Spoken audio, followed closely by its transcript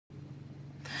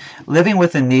Living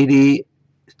with a needy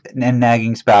and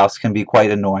nagging spouse can be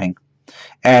quite annoying.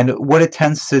 And what it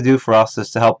tends to do for us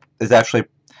is actually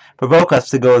provoke us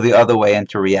to go the other way and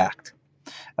to react.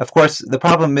 Of course, the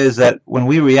problem is that when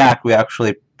we react, we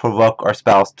actually provoke our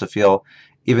spouse to feel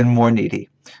even more needy.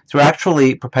 So we're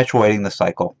actually perpetuating the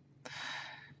cycle.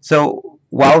 So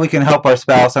while we can help our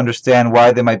spouse understand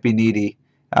why they might be needy,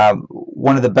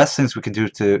 one of the best things we can do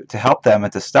to help them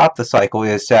and to stop the cycle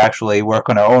is to actually work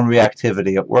on our own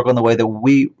reactivity, work on the way that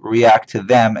we react to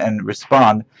them and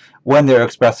respond when they're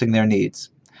expressing their needs.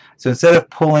 So instead of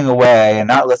pulling away and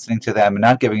not listening to them and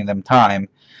not giving them time,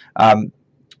 um,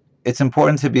 it's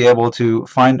important to be able to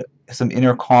find some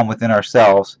inner calm within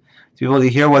ourselves, to be able to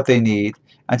hear what they need,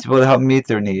 and to be able to help meet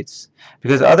their needs.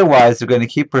 Because otherwise, they're going to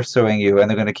keep pursuing you and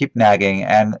they're going to keep nagging,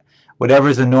 and whatever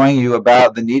is annoying you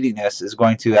about the neediness is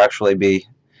going to actually be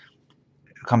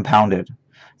compounded.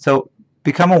 So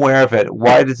become aware of it.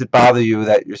 Why does it bother you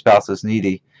that your spouse is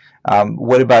needy?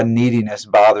 What about neediness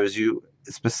bothers you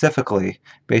specifically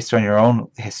based on your own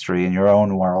history in your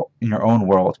own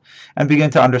world, and begin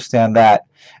to understand that,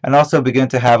 and also begin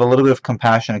to have a little bit of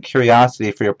compassion and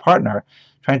curiosity for your partner,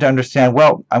 trying to understand,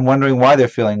 well, I'm wondering why they're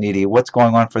feeling needy, what's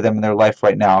going on for them in their life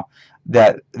right now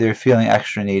that they're feeling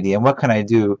extra needy, and what can I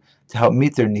do to help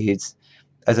meet their needs,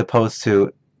 as opposed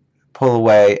to pull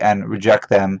away and reject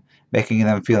them, making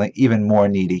them feeling even more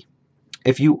needy.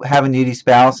 If you have a needy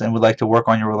spouse and would like to work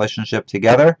on your relationship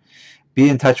together, be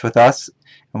in touch with us,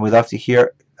 and we'd love to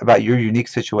hear about your unique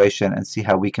situation and see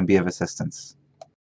how we can be of assistance.